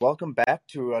Welcome back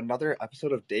to another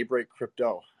episode of Daybreak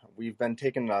Crypto. We've been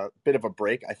taking a bit of a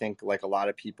break, I think, like a lot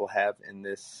of people have in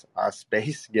this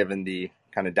space, given the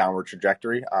kind of downward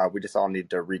trajectory. We just all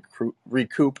need to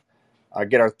recoup,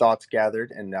 get our thoughts gathered,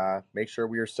 and make sure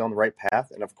we are still on the right path.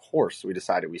 And of course, we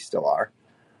decided we still are.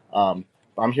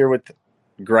 I'm here with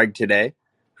Greg today,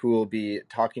 who will be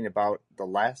talking about the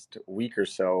last week or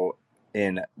so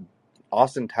in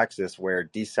Austin, Texas, where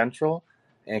DCentral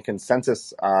and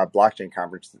Consensus blockchain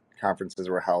conferences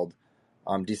were held.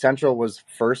 DCentral was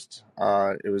first.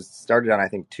 It was started on, I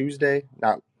think, Tuesday,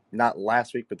 not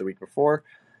last week, but the week before.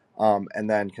 And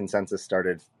then Consensus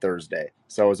started Thursday.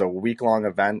 So it was a week-long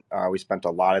event. We spent a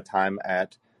lot of time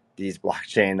at these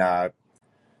blockchain, I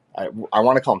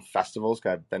want to call them festivals,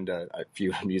 because I've been to a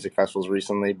few music festivals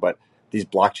recently, but these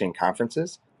blockchain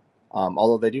conferences,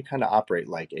 although they do kind of operate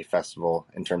like a festival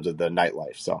in terms of the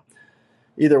nightlife. So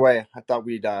either way, I thought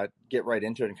we'd get right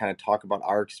into it and kind of talk about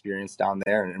our experience down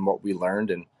there and what we learned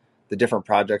and the different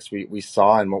projects we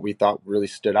saw and what we thought really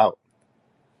stood out.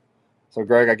 So,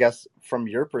 Greg, I guess from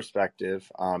your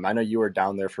perspective, I know you were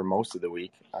down there for most of the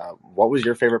week. What was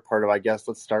your favorite part of, I guess,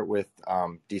 let's start with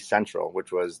DCentral,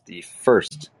 which was the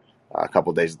first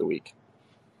couple days of the week?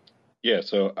 Yeah,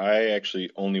 so I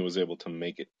actually only was able to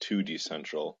make it to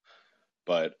DCentral,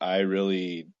 but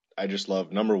I just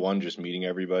love, number one, just meeting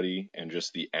everybody and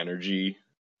just the energy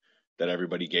that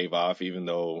everybody gave off, even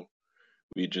though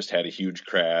we just had a huge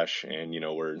crash and,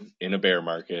 we're in a bear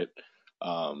market.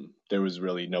 There was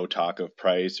really no talk of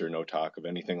price or no talk of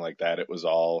anything like that. It was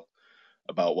all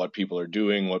about what people are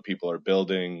doing, what people are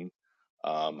building,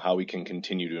 how we can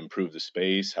continue to improve the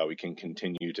space, how we can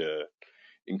continue to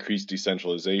increase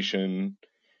decentralization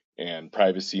and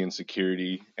privacy and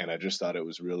security. And I just thought it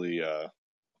was really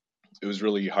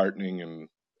heartening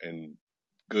and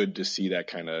good to see that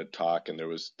kind of talk. And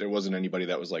there wasn't anybody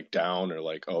that was like down or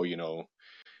like, oh,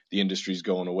 the industry's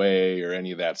going away or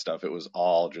any of that stuff. It was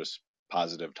all just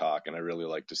positive talk, and I really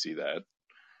like to see that.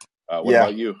 What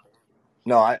about you?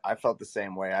 No, I felt the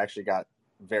same way. I actually got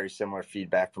very similar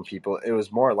feedback from people. It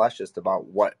was more or less just about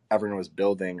what everyone was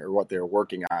building or what they were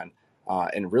working on,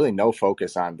 and really no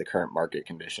focus on the current market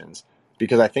conditions.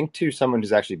 Because I think, too, someone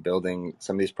who's actually building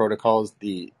some of these protocols,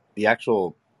 the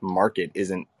actual market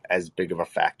isn't as big of a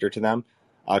factor to them,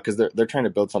 because they're trying to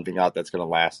build something out that's going to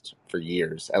last for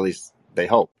years, at least they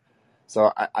hope. So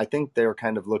I think they were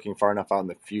kind of looking far enough out in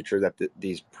the future that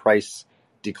these price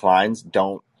declines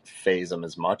don't phase them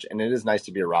as much. And it is nice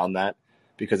to be around that,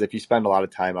 because if you spend a lot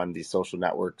of time on these social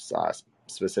networks,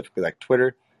 specifically like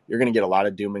Twitter, you're going to get a lot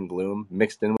of doom and gloom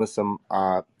mixed in with some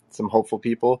hopeful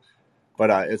people.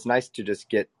 But it's nice to just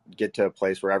get to a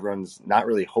place where everyone's not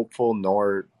really hopeful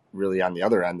nor really on the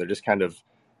other end. They're just kind of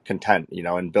content,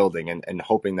 and building and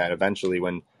hoping that eventually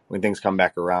when things come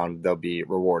back around, they'll be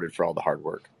rewarded for all the hard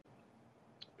work.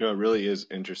 It really is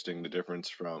interesting, the difference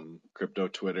from crypto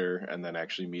Twitter and then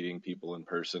actually meeting people in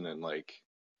person and like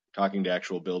talking to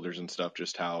actual builders and stuff,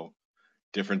 just how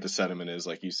different the sentiment is.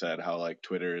 Like you said, how like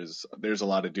there's a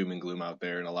lot of doom and gloom out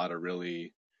there and a lot of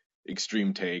really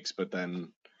extreme takes, but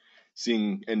then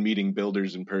seeing and meeting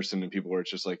builders in person and people where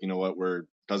it's just like,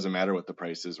 doesn't matter what the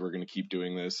price is, we're going to keep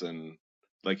doing this. And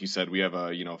like you said, we have a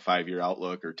 5-year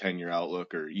outlook or 10-year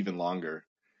outlook or even longer.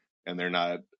 And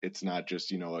it's not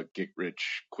just, a get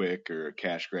rich quick or a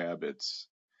cash grab.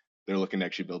 They're looking to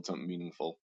actually build something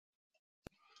meaningful.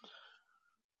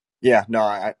 Yeah, no,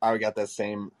 I got that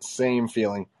same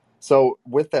feeling. So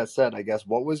with that said, I guess,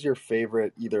 what was your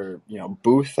favorite either,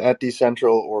 booth at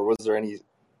DCentral, or was there any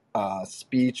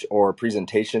speech or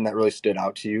presentation that really stood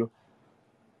out to you?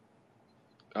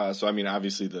 So, I mean,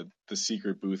 obviously the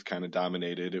secret booth kind of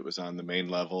dominated. It was on the main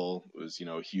level. It was,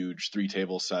 a huge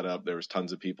 3-table setup. There was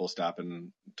tons of people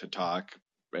stopping to talk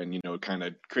and, kind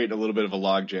of create a little bit of a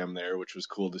log jam there, which was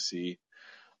cool to see.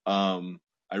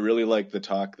 I really liked the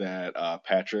talk that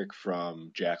Patrick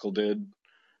from Jackal did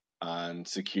on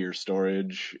secure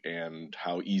storage and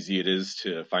how easy it is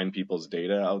to find people's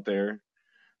data out there,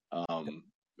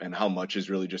 and how much is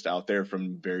really just out there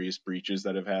from various breaches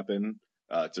that have happened.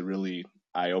 It's a really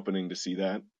eye-opening to see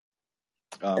that.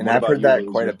 And I've heard that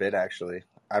quite a bit, actually.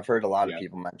 I've heard a lot of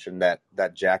people mention that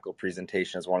Jackal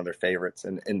presentation is one of their favorites,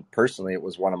 and personally, it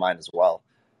was one of mine as well.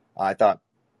 I thought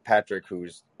Patrick,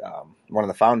 who's one of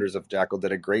the founders of Jackal,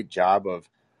 did a great job of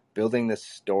building this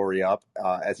story up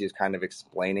as he was kind of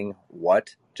explaining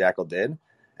what Jackal did,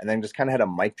 and then just kind of had a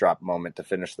mic drop moment to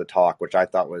finish the talk, which I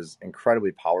thought was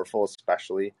incredibly powerful,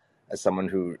 especially as someone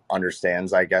who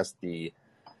understands, I guess, the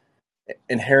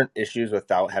inherent issues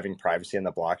without having privacy in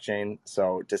the blockchain.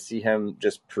 So to see him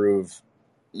just prove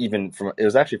even from it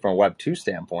was actually from a Web 2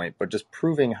 standpoint, but just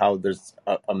proving how there's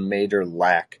a major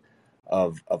lack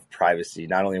of privacy,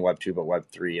 not only in Web 2 but Web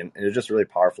 3, and it was just a really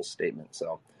powerful statement.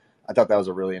 So I thought that was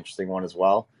a really interesting one as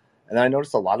well. And then I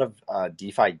noticed a lot of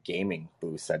DeFi gaming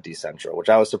booths at DCentral, which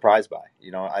I was surprised by.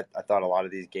 I thought a lot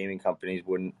of these gaming companies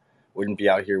wouldn't be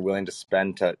out here willing to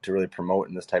spend to really promote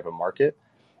in this type of market,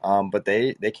 but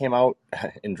they came out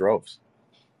in droves.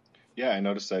 Yeah, I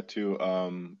noticed that too.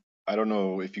 I don't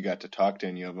know if you got to talk to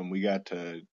any of them.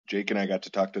 Jake and I got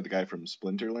to talk to the guy from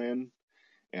Splinterland,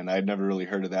 and I'd never really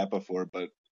heard of that before, but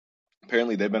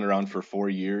apparently they've been around for 4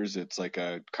 years. It's like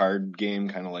a card game,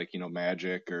 kind of like,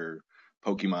 Magic or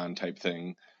Pokemon type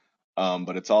thing. But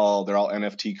they're all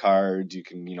NFT cards. You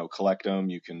can, collect them,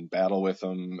 you can battle with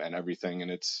them and everything.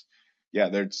 And yeah,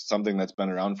 there's something that's been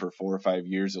around for 4 or 5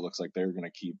 years. It looks like they're,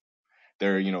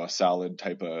 a solid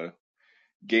type of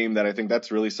game that I think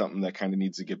that's really something that kind of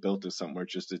needs to get built as something where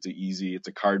it's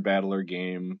a card battler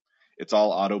game. It's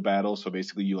all auto battle. So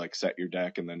basically you like set your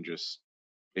deck and then just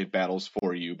it battles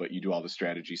for you, but you do all the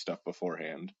strategy stuff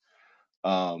beforehand.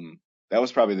 That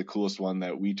was probably the coolest one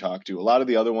that we talked to. A lot of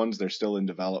the other ones, they're still in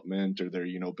development or they're,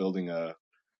 building a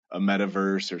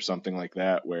metaverse or something like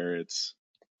that where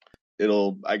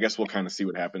I guess we'll kind of see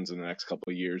what happens in the next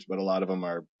couple of years, but a lot of them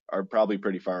are probably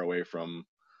pretty far away from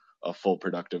a full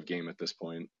productive game at this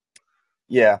point.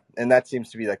 Yeah, and that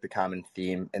seems to be like the common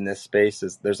theme in this space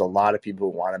is there's a lot of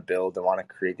people who want to build and want to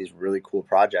create these really cool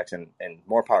projects, and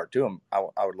more power to them.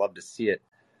 I would love to see it,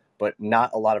 but not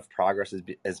a lot of progress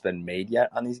has been made yet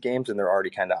on these games, and they're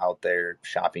already kind of out there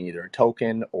shopping either a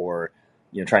token or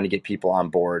trying to get people on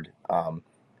board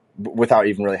without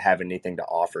even really having anything to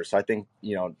offer. So I think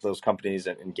those companies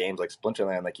and games like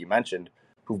Splinterland, like you mentioned,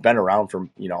 who've been around for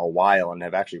a while and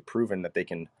have actually proven that they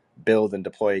can build and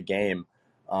deploy a game.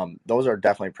 Those are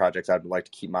definitely projects I'd like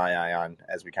to keep my eye on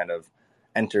as we kind of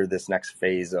enter this next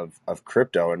phase of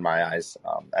crypto in my eyes.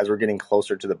 As we're getting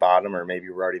closer to the bottom, or maybe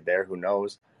we're already there, who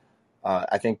knows?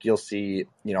 I think you'll see,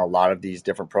 a lot of these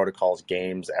different protocols,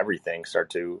 games, everything start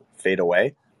to fade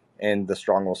away, and the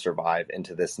strong will survive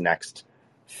into this next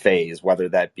phase, whether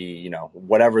that be,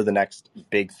 whatever the next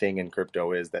big thing in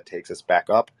crypto is that takes us back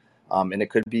up. And it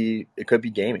could be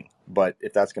gaming, but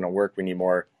if that's going to work, we need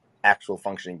more actual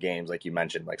functioning games, like you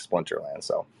mentioned, like Splinterland.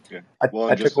 So Yeah. I, Well, I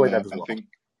and took just to away that that, as I well. think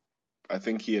I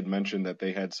think he had mentioned that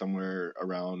they had somewhere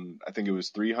around, I think it was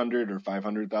 300 or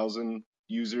 500,000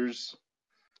 users,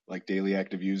 like daily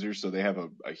active users. So they have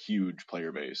a huge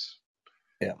player base.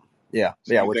 Yeah, yeah,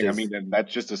 So yeah. you Which think, I is mean, and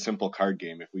that's just a simple card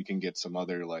game. If we can get some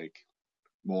other like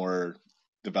more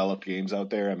developed games out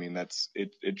there, I mean,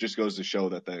 it just goes to show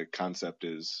that the concept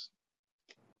is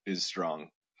strong.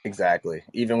 exactly,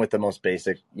 even with the most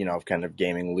basic, kind of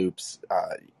gaming loops,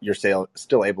 you're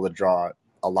still able to draw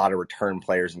a lot of return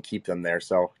players and keep them there.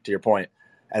 So to your point,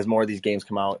 as more of these games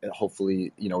come out,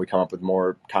 hopefully, we come up with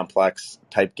more complex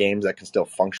type games that can still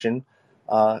function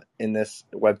in this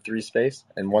Web3 space.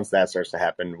 And once that starts to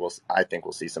happen, I think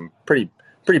we'll see some pretty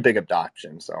big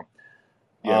adoption. So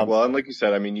Yeah, um, well, and like you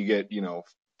said, I mean, you get,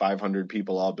 500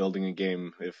 people all building a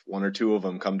game. If one or two of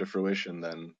them come to fruition,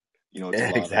 then, it's a law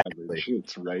of exactly. average.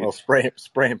 It's Well, right.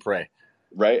 spray and pray.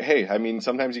 Right. Hey, I mean,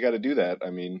 sometimes you got to do that. I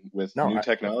mean, with No, new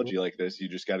absolutely. technology like this, you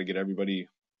just got to get everybody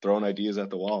throwing ideas at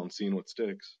the wall and seeing what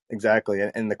sticks. Exactly.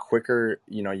 And the quicker,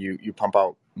 you pump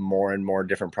out more and more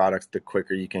different products, the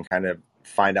quicker you can kind of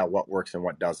find out what works and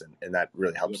what doesn't. And that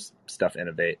really Yep. helps stuff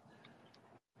innovate.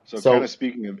 So, kind So, of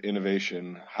speaking of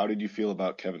innovation, how did you feel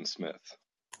about Kevin Smith?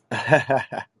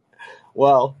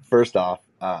 well, first off,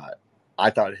 I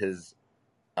thought his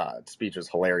speech was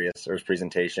hilarious, or his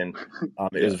presentation.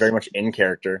 It was very Yes. much in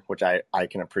character, which I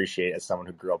can appreciate as someone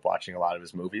who grew up watching a lot of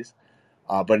his movies.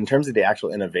 But in terms of the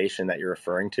actual innovation that you're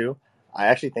referring to, I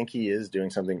actually think he is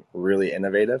doing something really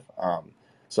innovative.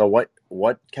 So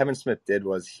what Kevin Smith did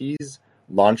was he's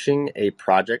launching a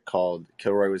project called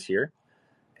Kilroy Was Here,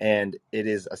 and it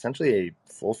is essentially a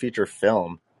full feature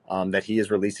film that he is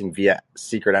releasing via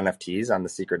secret NFTs on the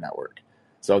Secret Network.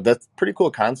 So that's a pretty cool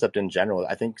concept in general.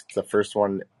 I think it's the first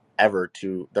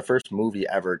movie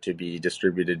ever to be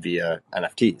distributed via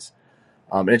NFTs.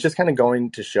 And it's just kind of going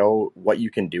to show what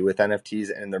you can do with NFTs,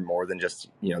 and they're more than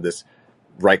just this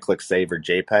right click save or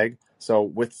JPEG. So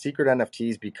with secret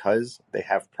NFTs, because they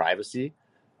have privacy,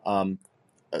 um,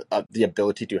 the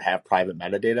ability to have private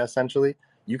metadata, essentially,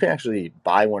 you can actually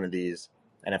buy one of these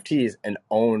NFTs and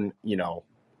own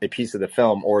a piece of the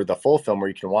film or the full film where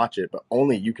you can watch it, but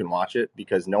only you can watch it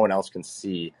because no one else can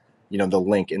see the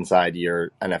link inside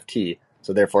your NFT.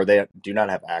 So therefore, they do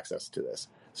not have access to this.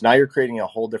 So now you're creating a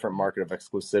whole different market of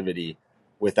exclusivity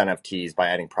with NFTs by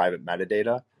adding private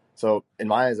metadata. So in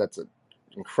my eyes, that's a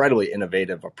incredibly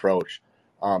innovative approach.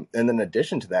 And then in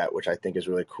addition to that, which I think is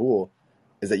really cool,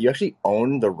 is that you actually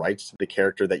own the rights to the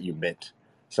character that you mint.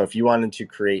 So if you wanted to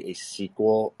create a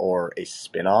sequel or a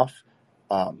spin-off,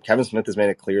 Kevin Smith has made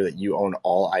it clear that you own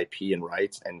all IP and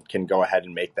rights and can go ahead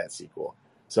and make that sequel.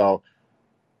 So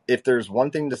if there's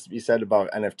one thing to be said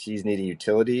about NFTs needing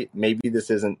utility, maybe this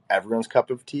isn't everyone's cup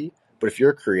of tea, but if you're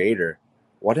a creator,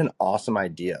 what an awesome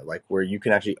idea, like where you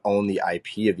can actually own the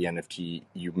IP of the NFT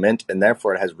you mint, and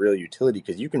therefore it has real utility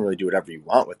because you can really do whatever you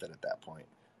want with it at that point,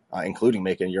 including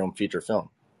making your own feature film.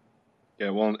 Yeah,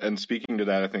 well, and speaking to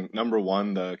that, I think number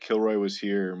one, the Kilroy Was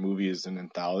Here movie is an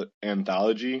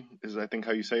anthology, is I think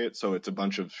how you say it. So it's a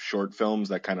bunch of short films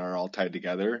that kind of are all tied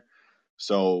together.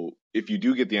 So if you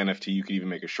do get the NFT, you could even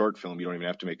make a short film. You don't even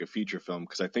have to make a feature film,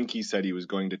 because I think he said he was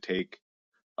going to take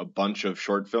a bunch of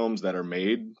short films that are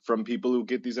made from people who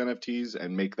get these NFTs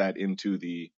and make that into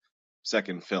the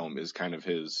second film, is kind of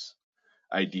his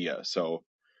idea. So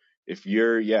if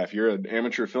you're an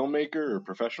amateur filmmaker or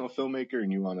professional filmmaker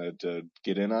and you want to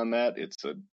get in on that,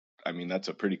 I mean, that's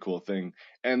a pretty cool thing.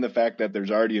 And the fact that there's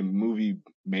already a movie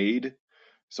made,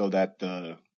 so that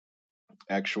the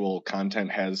actual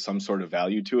content has some sort of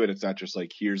value to it. It's not just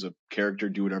like, here's a character,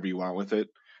 do whatever you want with it.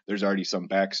 There's already some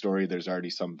backstory. There's already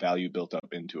some value built up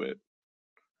into it.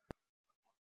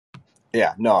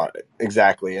 Yeah, no,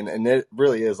 exactly. And it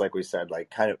really is, like we said, like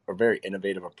kind of a very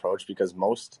innovative approach because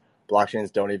most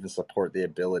blockchains don't even support the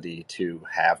ability to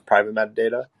have private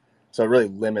metadata. So it really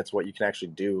limits what you can actually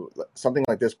do. Something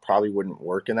like this probably wouldn't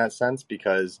work in that sense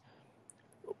because,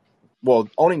 well,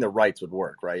 owning the rights would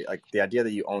work, right? Like the idea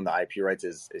that you own the IP rights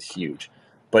is huge.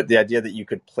 But the idea that you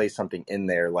could place something in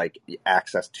there like the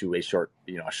access to a short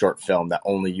film that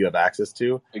only you have access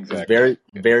to is Exactly. very,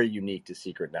 very unique to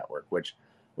Secret Network, which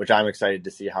I'm excited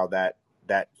to see how that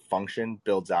function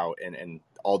builds out and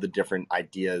all the different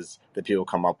ideas that people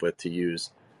come up with to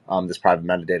use this private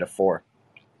metadata for.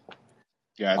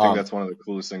 Yeah, I think Um, that's one of the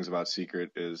coolest things about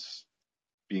Secret, is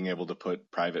being able to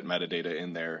put private metadata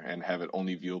in there and have it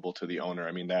only viewable to the owner.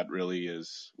 I mean, that really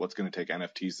is what's going to take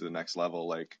NFTs to the next level.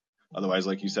 Like, otherwise,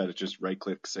 like you said, it's just right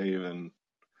click save and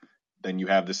then you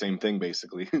have the same thing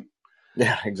basically.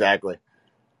 yeah, exactly.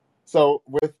 So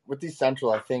with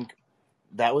DCentral, I think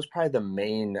that was probably the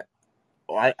main.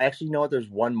 Well, I actually know what. There's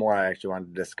one more I actually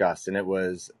wanted to discuss, and it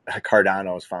was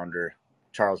Cardano's founder,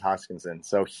 Charles Hoskinson.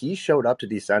 So he showed up to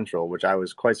DCentral, which I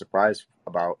was quite surprised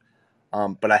about.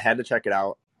 But I had to check it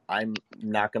out. I'm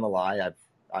not gonna lie.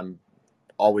 I'm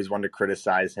always one to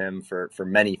criticize him for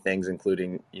many things,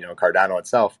 including Cardano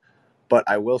itself. But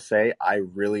I will say I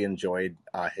really enjoyed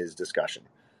his discussion.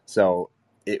 So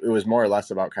it was more or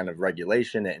less about kind of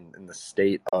regulation and the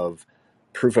state of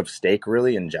proof of stake,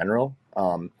 really in general.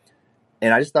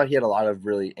 And I just thought he had a lot of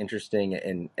really interesting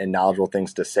and knowledgeable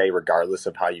things to say, regardless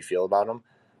of how you feel about him.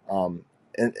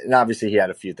 And obviously, he had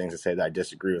a few things to say that I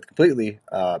disagree with completely.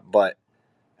 But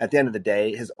at the end of the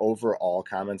day, his overall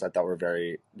comments I thought were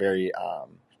very, very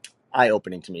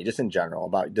eye-opening to me, just in general,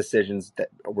 about decisions that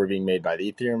were being made by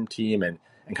the Ethereum team and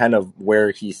kind of where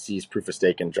he sees proof of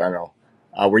stake in general.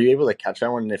 Were you able to catch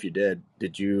that one? And if you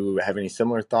did you have any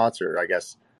similar thoughts or I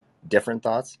guess different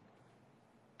thoughts?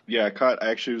 Yeah, I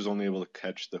actually was only able to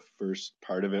catch the first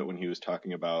part of it when he was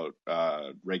talking about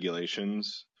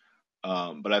regulations.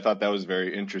 But I thought that was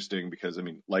very interesting because, I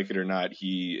mean, like it or not,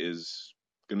 he is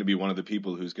going to be one of the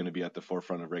people who's going to be at the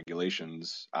forefront of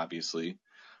regulations, obviously.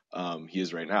 He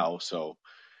is right now. So,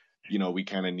 we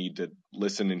kind of need to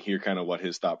listen and hear kind of what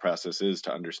his thought process is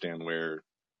to understand where,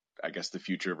 I guess, the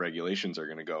future of regulations are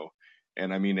going to go.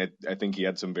 And I mean, I think he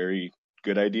had some very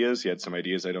good ideas. He had some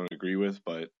ideas I don't agree with,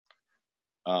 but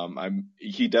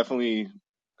he definitely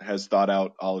has thought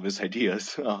out all of his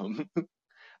ideas.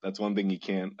 That's one thing you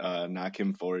can't knock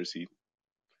him for, is he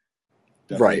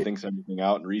definitely Right. thinks everything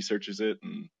out and researches it,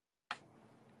 and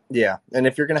Yeah, and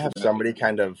if you're going to so have that somebody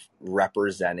kind of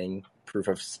representing proof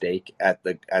of stake at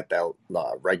the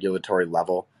regulatory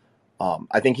level,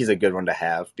 I think he's a good one to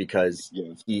have because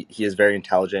yeah, he is very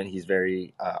intelligent, he's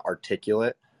very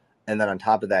articulate, and then on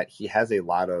top of that, he has a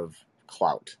lot of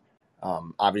clout.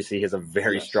 Obviously, he has a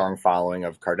very yes, strong following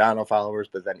of Cardano followers,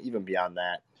 but then even beyond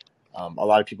that, a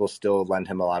lot of people still lend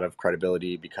him a lot of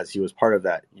credibility because he was part of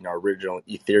that original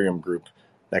Ethereum group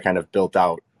that kind of built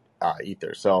out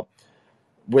Ether. So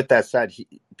with that said,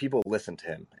 people listen to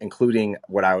him, including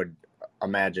what I would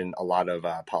imagine a lot of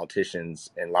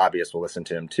politicians and lobbyists will listen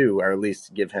to him too, or at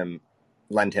least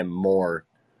lend him more,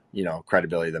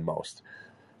 credibility than most.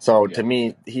 So to yeah,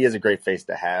 me, he is a great face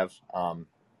to have,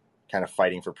 kind of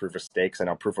fighting for proof of stakes. I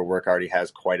know proof of work already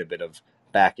has quite a bit of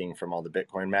backing from all the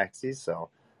Bitcoin maxis, so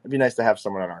it'd be nice to have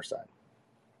someone on our side.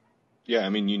 Yeah, I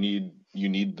mean, you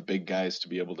need the big guys to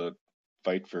be able to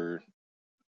fight for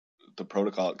the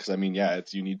protocol. Because I mean, yeah,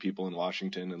 it's you need people in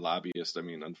Washington and lobbyists. I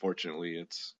mean, unfortunately,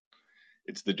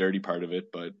 it's the dirty part of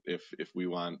it. But if we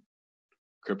want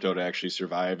crypto to actually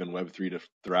survive and Web3 to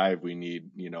thrive, we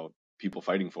need people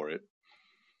fighting for it.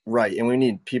 Right, and we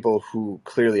need people who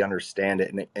clearly understand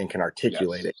it and can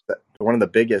articulate Yes, it. But one of the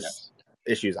biggest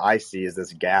yes, issues I see is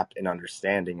this gap in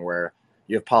understanding where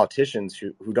you have politicians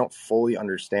who don't fully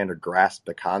understand or grasp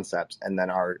the concepts and then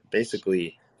are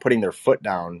basically putting their foot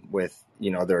down with,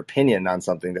 their opinion on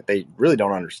something that they really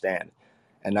don't understand.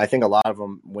 And I think a lot of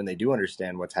them, when they do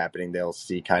understand what's happening, they'll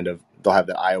have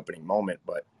that eye-opening moment.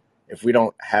 But if we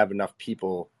don't have enough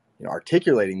people,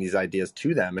 articulating these ideas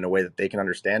to them in a way that they can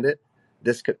understand it,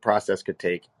 process could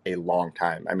take a long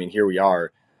time. I mean, here we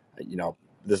are,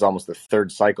 this is almost the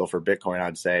third cycle for Bitcoin,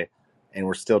 I'd say, and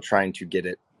we're still trying to get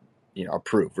it,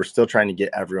 approved. We're still trying to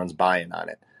get everyone's buy-in on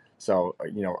it. So,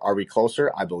 are we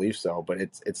closer? I believe so, but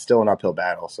it's still an uphill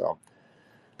battle. So,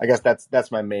 I guess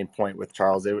that's my main point with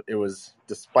Charles. It was,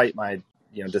 despite my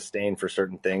disdain for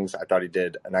certain things, I thought he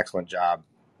did an excellent job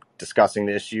discussing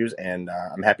the issues, and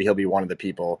I'm happy he'll be one of the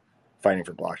people fighting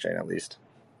for blockchain at least.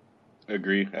 I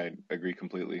agree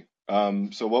completely.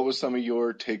 So what was some of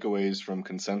your takeaways from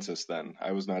consensus then?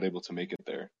 I was not able to make it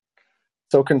there.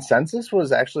 So consensus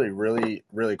was actually really,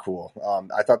 really cool.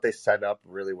 I thought they set up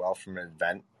really well from an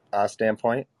event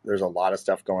standpoint. There's a lot of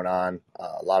stuff going on,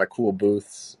 a lot of cool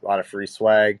booths, a lot of free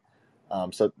swag.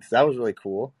 So that was really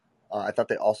cool. I thought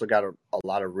they also got a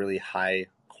lot of really high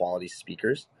quality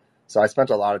speakers. So I spent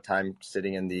a lot of time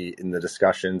sitting in the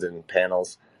discussions and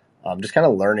panels, just kind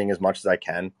of learning as much as I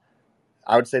can.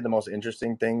 I would say the most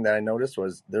interesting thing that I noticed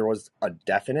was there was a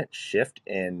definite shift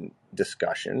in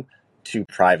discussion to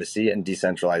privacy and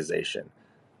decentralization.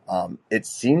 It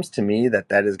seems to me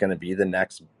that is going to be the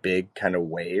next big kind of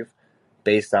wave,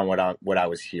 based on what I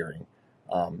was hearing.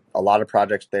 A lot of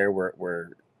projects there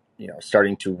were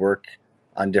starting to work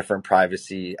on different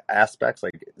privacy aspects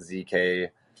like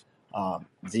ZKs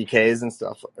and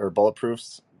stuff, or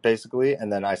bulletproofs basically.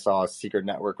 And then I saw Secret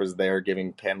Network was there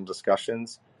giving panel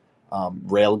discussions.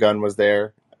 Railgun was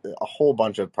there, a whole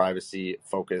bunch of privacy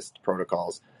focused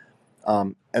protocols.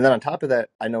 And then on top of that,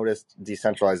 I noticed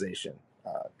decentralization.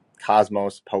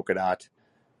 Cosmos, Polkadot,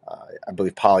 I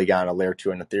believe Polygon, a layer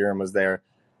 2 and Ethereum was there.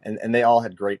 And they all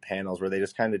had great panels where they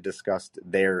just kind of discussed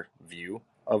their view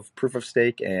of proof of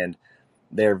stake and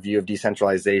their view of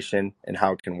decentralization and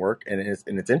how it can work. And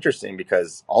it's interesting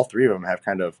because all three of them have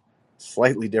kind of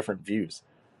slightly different views.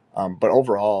 But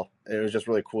overall, it was just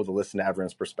really cool to listen to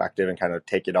everyone's perspective and kind of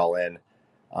take it all in.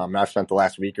 And I've spent the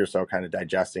last week or so kind of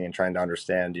digesting and trying to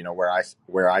understand,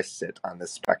 where I sit on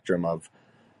this spectrum of,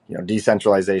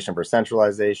 decentralization versus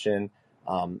centralization,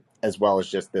 as well as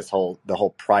just the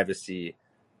whole privacy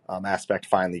aspect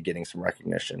finally getting some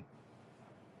recognition.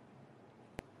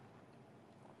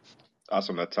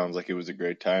 Awesome. That sounds like it was a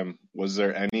great time. Was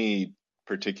there any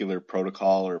particular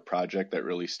protocol or project that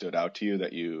really stood out to you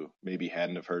that you maybe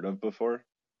hadn't have heard of before?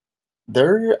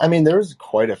 There's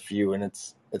quite a few, and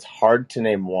it's hard to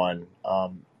name one.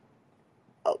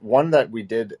 One that we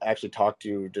did actually talk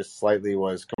to just slightly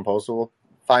was Composable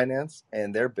Finance,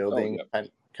 and they're Oh, building yeah.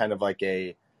 kind of like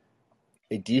a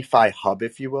DeFi hub,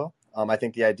 if you will. I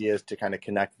think the idea is to kind of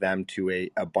connect them to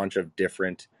a bunch of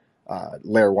different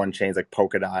layer one chains like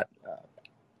Polkadot,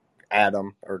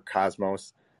 Atom, or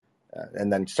Cosmos,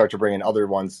 and then start to bring in other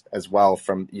ones as well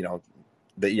from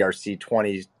the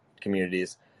ERC20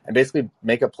 communities, and basically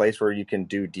make a place where you can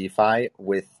do DeFi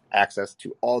with access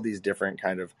to all these different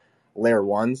kind of layer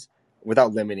ones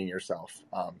without limiting yourself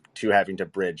to having to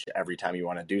bridge every time you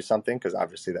want to do something, because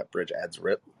obviously that bridge adds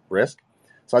risk.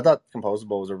 So I thought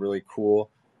Composable was a really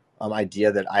cool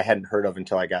idea that I hadn't heard of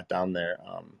until I got down there.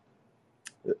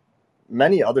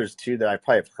 Many others too that I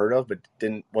probably have heard of but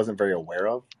wasn't very aware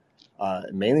of.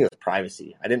 Mainly with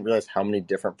privacy. I didn't realize how many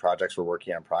different projects were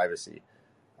working on privacy.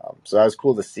 So that was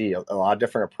cool to see a lot of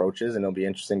different approaches, and it'll be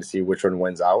interesting to see which one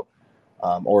wins out,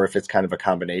 or if it's kind of a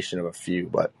combination of a few.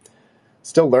 But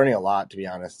still learning a lot, to be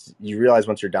honest. You realize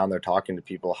once you're down there talking to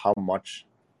people how much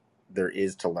there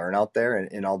is to learn out there.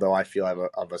 And although I feel I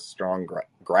have a strong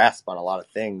grasp on a lot of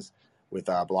things with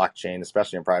blockchain,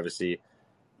 especially in privacy,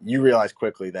 you realize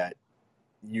quickly that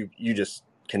you just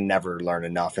can never learn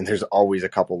enough, and there's always a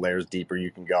couple layers deeper you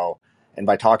can go. And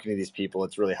by talking to these people,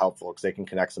 it's really helpful because they can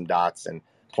connect some dots and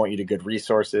point you to good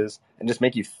resources and just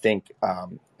make you think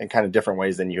in kind of different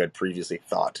ways than you had previously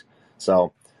thought.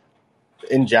 So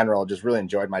in general, just really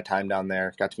enjoyed my time down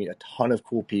there. Got to meet a ton of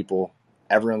cool people.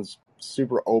 Everyone's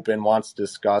super open, wants to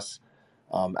discuss.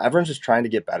 Everyone's just trying to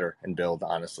get better and build.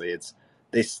 Honestly,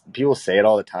 people say it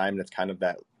all the time, and it's kind of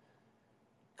that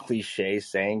cliche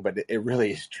saying, but it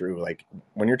really is true. Like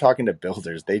when you're talking to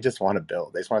builders, they just want to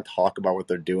build. They just want to talk about what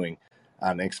they're doing,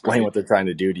 and explain Right. what they're trying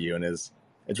to do to you, and it's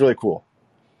really cool.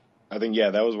 I think, yeah,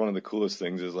 that was one of the coolest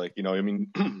things is like, I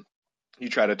mean, you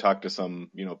try to talk to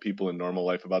some, people in normal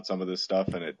life about some of this stuff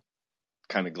and it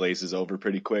kind of glazes over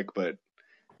pretty quick, but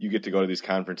you get to go to these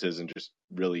conferences and just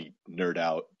really nerd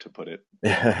out, to put it,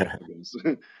 I guess.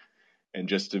 And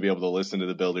just to be able to listen to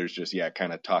the builders just, yeah,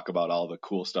 kind of talk about all the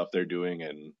cool stuff they're doing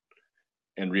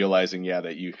and realizing, yeah,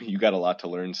 that you got a lot to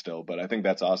learn still. But I think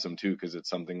that's awesome too, because it's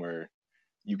something where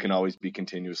you can always be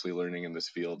continuously learning in this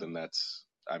field. And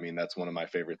I mean, that's one of my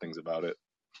favorite things about it.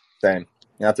 Same.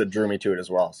 That's what drew me to it as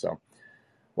well. So,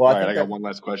 well, I All right, think I got that one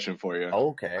last question for you.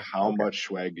 okay, How okay. much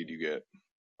swag did you get?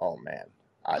 Oh man,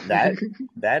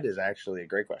 that is actually a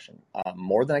great question.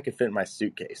 More than I could fit in my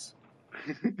suitcase.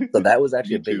 So that was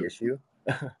actually Me a big too. issue.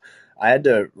 I had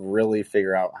to really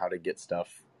figure out how to get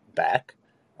stuff back.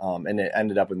 And it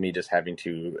ended up with me just having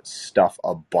to stuff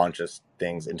a bunch of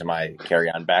things into my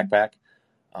carry-on backpack,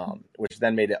 which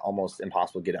then made it almost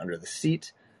impossible to get it under the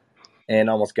seat and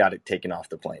almost got it taken off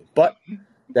the plane. But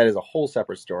that is a whole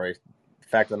separate story. The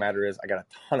fact of the matter is, I got a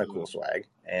ton of cool swag,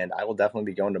 and I will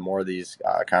definitely be going to more of these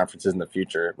conferences in the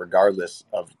future, regardless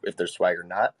of if there's swag or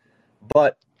not.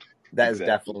 But that is Exactly.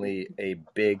 definitely a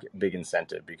big, big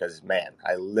incentive because, man,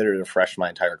 I literally refreshed my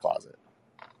entire closet.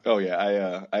 Oh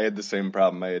yeah, I had the same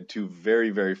problem. I had two very,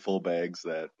 very full bags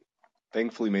that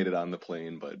thankfully made it on the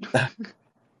plane, but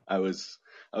I was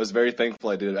I was very thankful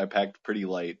I did. I packed pretty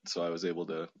light, so I was able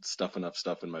to stuff enough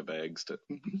stuff in my bags to.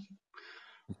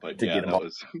 But To yeah, get them that all.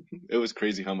 was it was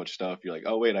crazy how much stuff. You're like,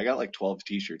 oh wait, I got like 12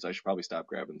 t-shirts. I should probably stop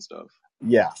grabbing stuff.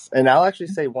 Yes, and I'll actually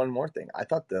say one more thing. I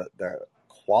thought the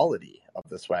quality of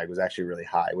the swag was actually really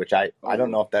high, which I Oh don't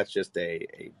yeah, know if that's just a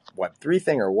Web3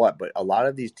 thing or what, but a lot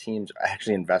of these teams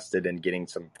actually invested in getting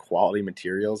some quality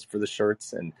materials for the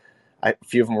shirts, and a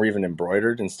few of them were even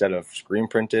embroidered instead of screen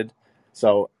printed.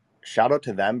 So shout out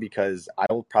to them because I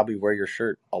will probably wear your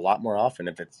shirt a lot more often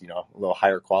if it's a little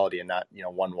higher quality and not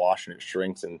one wash and it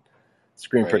shrinks and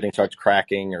screen right. printing starts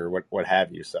cracking or what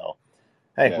have you. So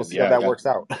hey, Yeah, we'll see how yeah. I that got works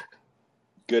out.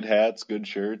 good hats, good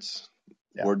shirts,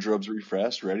 Yeah. wardrobes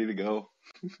refreshed, ready to go.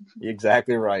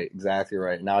 Exactly right. Exactly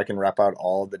right. Now I can rep out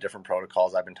all the different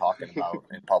protocols I've been talking about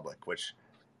in public, which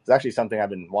is actually something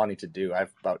I've been wanting to do. I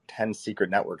have about 10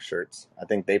 secret network shirts. I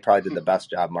think they probably did the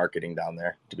best job marketing down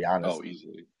there, to be honest. Oh,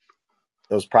 easily.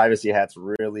 Those privacy hats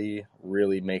really,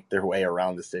 really make their way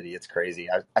around the city. It's crazy.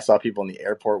 I saw people in the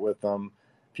airport with them,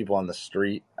 people on the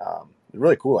street.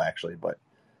 Really cool, actually. But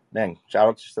man, shout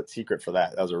out to Secret for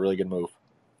that. That was a really good move.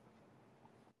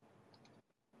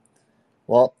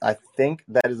 Well, I think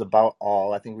that is about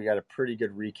all. I think we got a pretty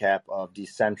good recap of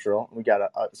DCentral. We got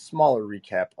a smaller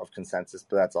recap of Consensus,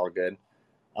 but that's all good.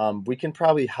 We can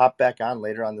probably hop back on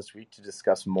later on this week to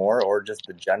discuss more or just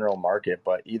the general market.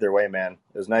 But either way, man,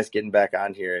 it was nice getting back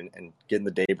on here and getting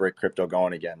the Daybreak crypto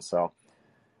going again. So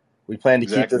we plan to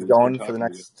keep this Exactly. It was good going for the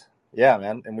talking to you. next, yeah,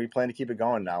 man. And we plan to keep it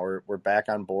going now. We're back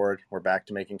on board. We're back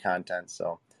to making content.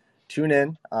 So tune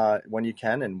in when you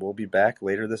can, and we'll be back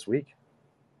later this week.